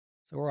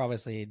So we're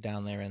obviously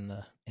down there in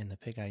the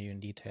PigIU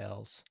and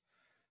details.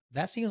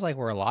 That seems like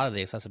where a lot of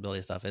the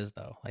accessibility stuff is,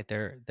 though. Like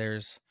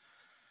there's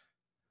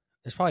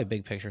probably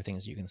big picture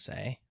things you can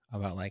say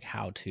about like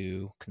how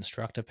to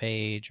construct a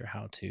page or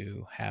how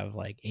to have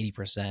like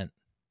 80%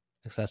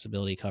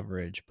 accessibility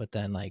coverage, but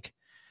then like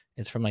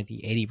it's from like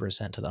the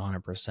 80% to the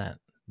 100%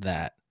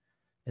 that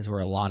is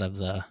where a lot of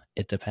the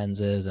it depends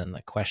is, and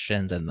the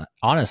questions, and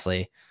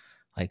honestly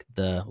like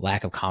the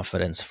lack of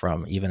confidence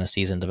from even a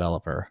seasoned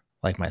developer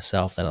like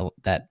myself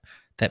that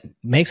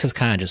makes us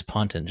kind of just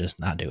punt and just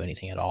not do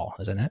anything at all,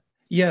 isn't it?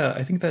 Yeah,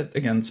 I think that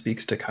again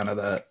speaks to kind of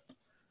that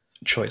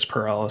choice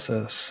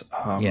paralysis.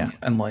 Yeah.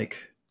 And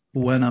like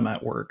when I'm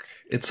at work,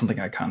 it's something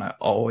I kind of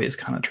always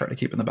kind of try to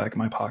keep in the back of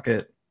my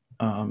pocket,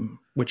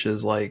 which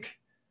is like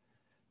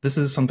this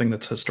is something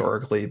that's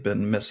historically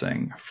been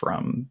missing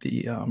from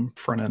the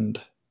front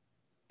end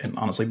and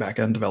honestly back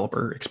end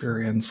developer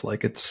experience.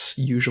 Like it's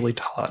usually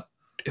taught,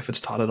 if it's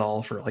taught at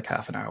all, for like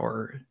half an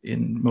hour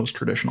in most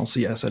traditional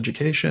CS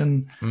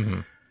education.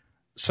 Mm-hmm.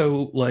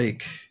 So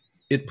like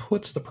it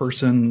puts the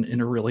person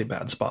in a really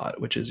bad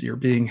spot, which is you're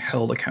being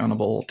held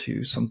accountable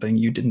to something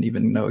you didn't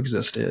even know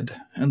existed.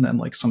 And then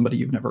like somebody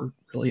you've never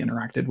really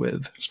interacted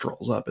with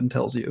strolls up and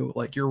tells you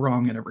like you're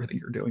wrong and everything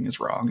you're doing is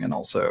wrong. And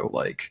also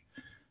like,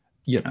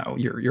 you know,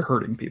 you're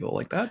hurting people.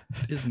 Like that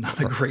is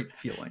not a great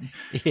feeling.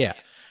 Yeah.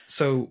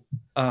 So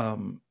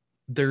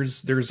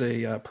there's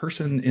a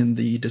person in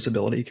the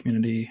disability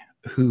community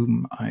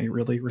whom I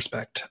really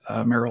respect,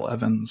 Meryl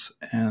Evans,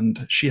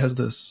 and she has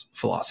this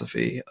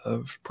philosophy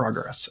of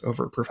progress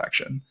over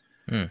perfection.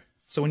 Mm.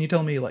 So when you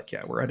tell me like,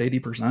 yeah, we're at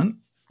 80%,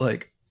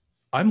 like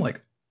I'm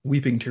like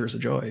weeping tears of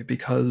joy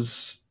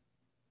because,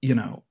 you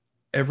know,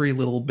 every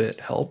little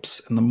bit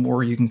helps. And the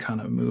more you can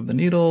kind of move the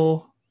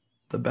needle,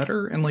 the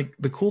better. And like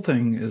the cool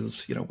thing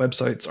is, you know,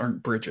 websites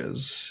aren't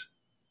bridges.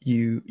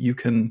 You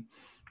can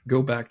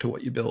go back to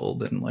what you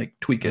build and like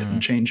tweak it and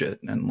Mm. change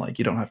it. And like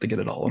you don't have to get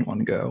it all in one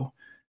go.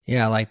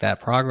 Yeah, I like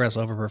that. Progress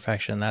over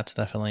perfection. That's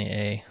definitely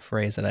a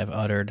phrase that I've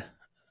uttered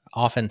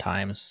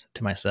oftentimes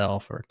to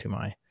myself or to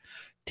my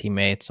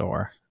teammates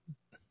or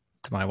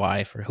to my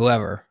wife or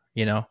whoever,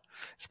 you know,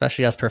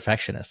 especially as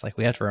perfectionists. Like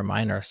we have to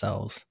remind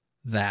ourselves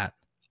that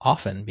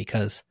often,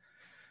 because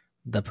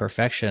the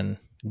perfection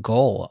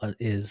goal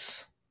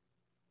is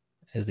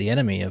the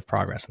enemy of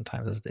progress.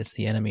 Sometimes it's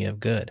the enemy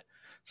of good.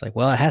 It's like,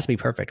 well, it has to be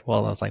perfect.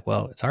 Well, I was like,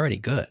 well, it's already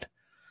good.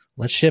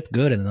 Let's ship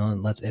good and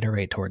then let's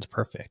iterate towards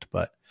perfect.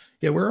 But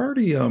Yeah, we're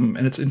already and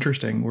it's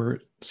interesting. We're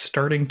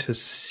starting to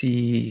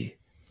see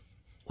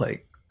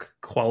like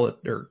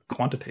qualitative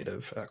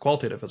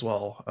as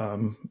well.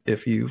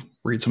 If you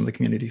read some of the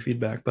community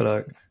feedback,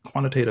 but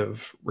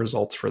quantitative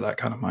results for that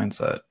kind of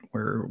mindset,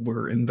 where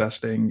we're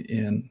investing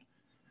in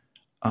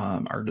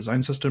our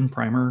design system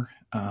primer,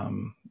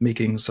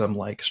 making some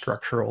like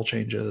structural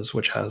changes,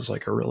 which has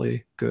like a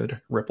really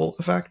good ripple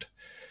effect,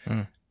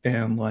 mm,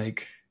 and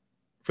like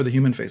for the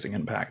human facing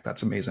impact,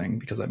 that's amazing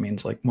because that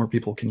means like more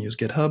people can use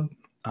GitHub.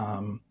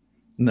 And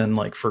then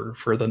like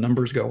for the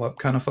numbers go up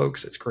kind of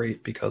folks, it's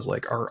great because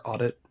like our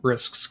audit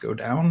risks go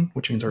down,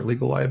 which means our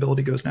legal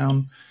liability goes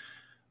down.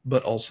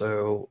 But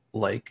also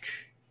like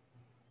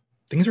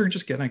things are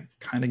just getting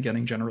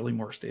generally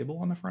more stable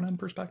on the front end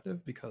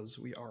perspective because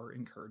we are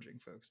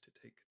encouraging folks to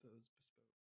take those